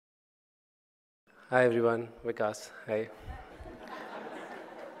Hi everyone, Vikas. Hi.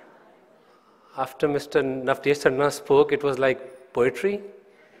 After Mr. Navtej Sarna spoke, it was like poetry.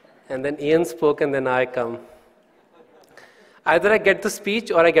 And then Ian spoke, and then I come. Either I get the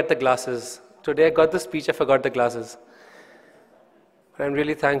speech or I get the glasses. Today I got the speech, I forgot the glasses. But I'm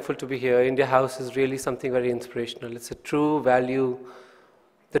really thankful to be here. India House is really something very inspirational. It's a true value,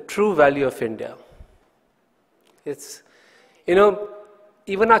 the true value of India. It's, you know,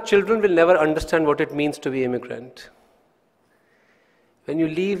 even our children will never understand what it means to be immigrant. When you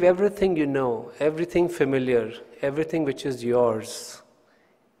leave everything you know, everything familiar, everything which is yours,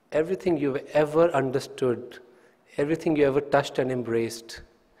 everything you've ever understood, everything you ever touched and embraced,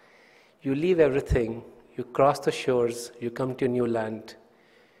 you leave everything, you cross the shores, you come to a new land.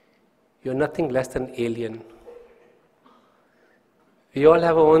 You're nothing less than alien. We all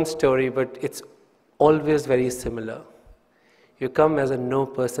have our own story, but it's always very similar. You come as a no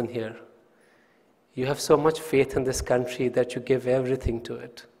person here. You have so much faith in this country that you give everything to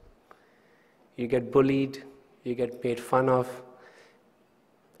it. You get bullied, you get made fun of,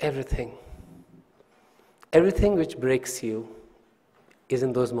 everything. Everything which breaks you is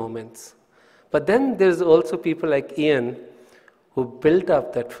in those moments. But then there's also people like Ian who built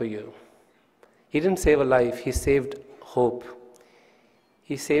up that for you. He didn't save a life, he saved hope.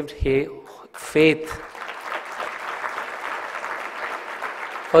 He saved faith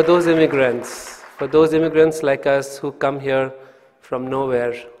for those immigrants like us who come here from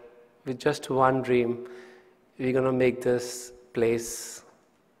nowhere with just one dream. We're going to make this place,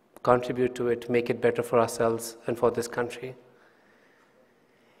 contribute to it, make it better for ourselves and for this country.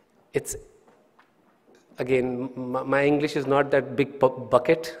 It's, again, my English is not that big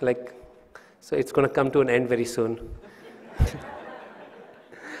bucket, so it's going to come to an end very soon.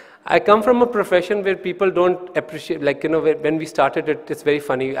 I come from a profession where people don't appreciate, when we started it, it's very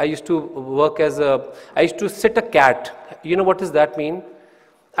funny. I used to sit a cat. You know what does that mean?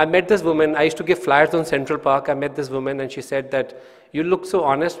 I met this woman, I used to give flyers on Central Park. I met this woman and she said that, you look so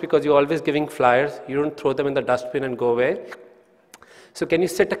honest because you're always giving flyers. You don't throw them in the dustbin and go away. So can you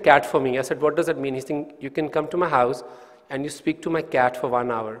sit a cat for me? I said, what does that mean? He said, you can come to my house and you speak to my cat for 1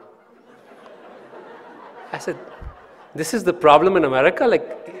 hour. I said, this is the problem in America?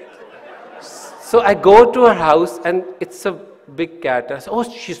 So I go to her house and it's a big cat. I said, oh,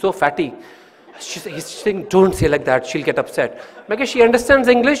 she's so fatty. He's saying, don't say like that, she'll get upset. Because she understands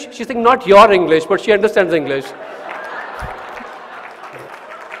English. She's saying, not your English, but she understands English.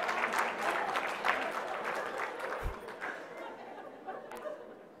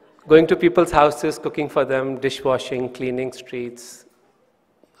 Going to people's houses, cooking for them, dishwashing, cleaning streets.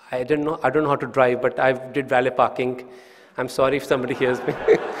 I don't know how to drive, but I did valet parking. I'm sorry if somebody hears me.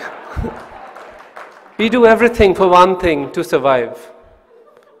 We do everything for one thing, to survive,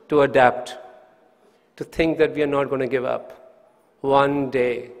 to adapt, to think that we are not going to give up. One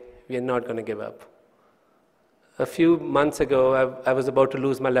day, we are not going to give up. A few months ago, I was about to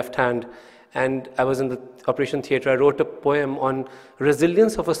lose my left hand, and I was in the operation theater. I wrote a poem on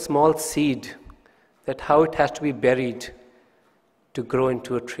resilience of a small seed, that how it has to be buried to grow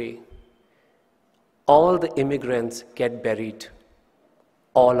into a tree. All the immigrants get buried,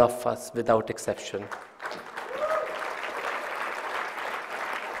 all of us without exception.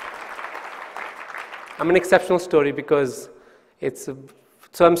 I'm an exceptional story because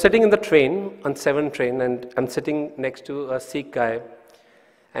so I'm sitting in the train, on 7 train, and I'm sitting next to a Sikh guy,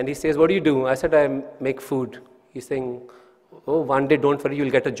 and he says, what do you do? I said, I make food. He's saying, oh, one day, don't worry, you'll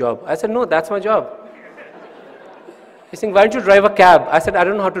get a job. I said, no, that's my job. He's saying, why don't you drive a cab? I said, I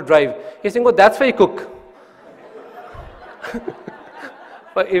don't know how to drive. He's saying, oh, that's why you cook.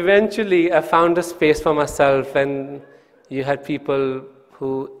 But eventually, I found a space for myself, and you had people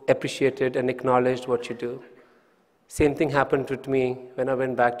who appreciated and acknowledged what you do. Same thing happened with me when I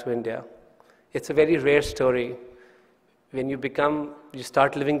went back to India. It's a very rare story. When you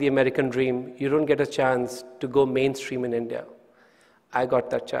start living the American dream, you don't get a chance to go mainstream in India. I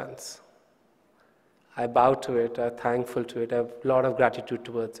got that chance. I bow to it, I'm thankful to it, I have a lot of gratitude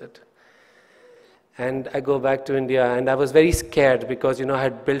towards it. And I go back to India, and I was very scared because, I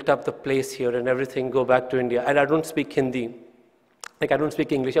had built up the place here and everything, go back to India. And I don't speak Hindi. I don't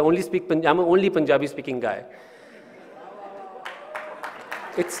speak English. I'm an only Punjabi speaking guy.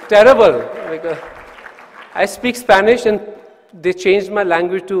 It's terrible. I speak Spanish and they changed my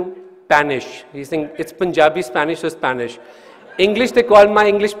language to Spanish. He's saying it's Punjabi, Spanish, or Spanish. English, they call my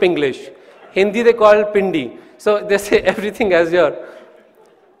English Pinglish. Hindi, they call Pindi. So they say everything as your.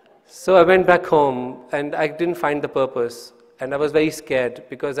 So I went back home and I didn't find the purpose. And I was very scared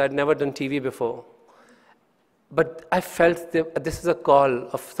because I'd never done TV before. But I felt this is a call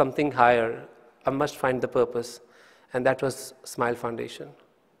of something higher. I must find the purpose. And that was Smile Foundation.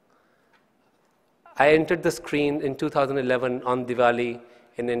 I entered the screen in 2011 on Diwali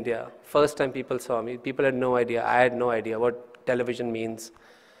in India. First time people saw me. People had no idea. I had no idea what television means.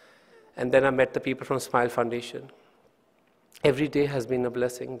 And then I met the people from Smile Foundation. Every day has been a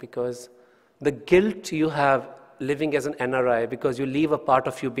blessing because the guilt you have living as an NRI because you leave a part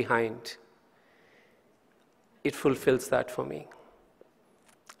of you behind, it fulfills that for me.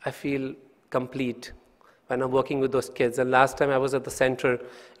 I feel complete when I'm working with those kids. And last time I was at the center,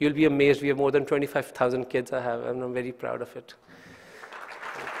 you'll be amazed, we have more than 25,000 kids I have, and I'm very proud of it.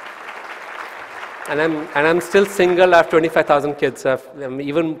 And I'm still single, I have 25,000 kids, I'm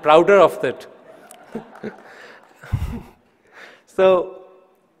even prouder of that. So,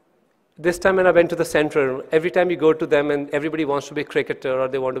 this time when I went to the center, every time you go to them and everybody wants to be a cricketer or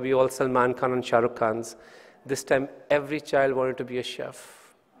they want to be all Salman Khan and Shah Rukh Khans, this time every child wanted to be a chef.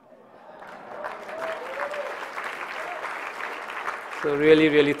 So really,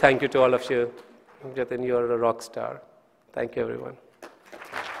 really thank you to all of you. Jiten, you're a rock star. Thank you, everyone.